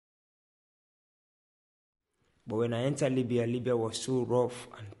But when I entered Libya, Libya was so rough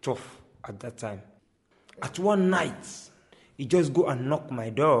and tough at that time. At one night, he just go and knock my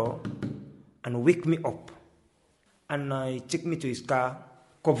door and wake me up. And he take me to his car,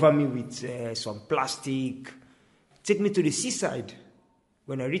 cover me with some plastic, take me to the seaside.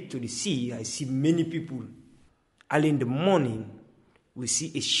 When I reach to the sea, I see many people. Early in the morning, we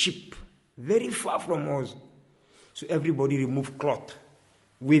see a ship very far from us. So everybody remove cloth,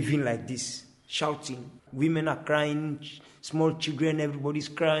 waving like this, shouting. Women are crying, small children, everybody's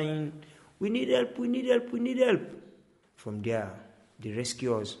crying. We need help, we need help, we need help. From there, they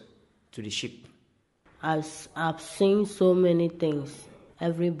rescue us to the ship. I've seen so many things.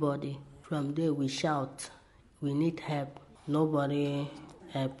 Everybody, from there we shout, we need help. Nobody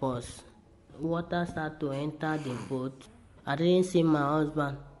help us. Water started to enter the boat. I didn't see my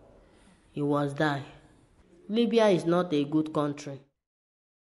husband. He was dying. Libya is not a good country.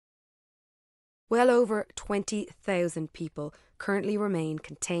 Well over 20,000 people currently remain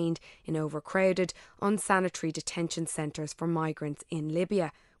contained in overcrowded, unsanitary detention centres for migrants in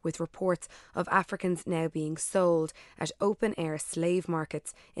Libya, with reports of Africans now being sold at open-air slave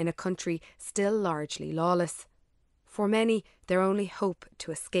markets in a country still largely lawless. For many, their only hope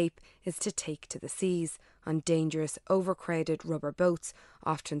to escape is to take to the seas on dangerous, overcrowded rubber boats,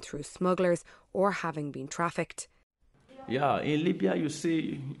 often through smugglers or having been trafficked. Yeah, in Libya you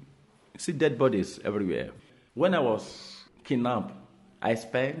see dead bodies everywhere. When I was kidnapped, I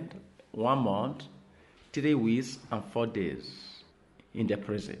spent 1 month, 3 weeks and 4 days in the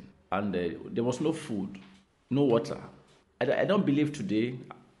prison. And there was no food, no water. I don't believe today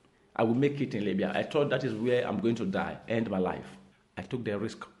I will make it in Libya. I thought that is where I'm going to die, end my life. I took the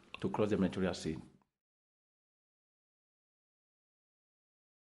risk to cross the Mediterranean Sea.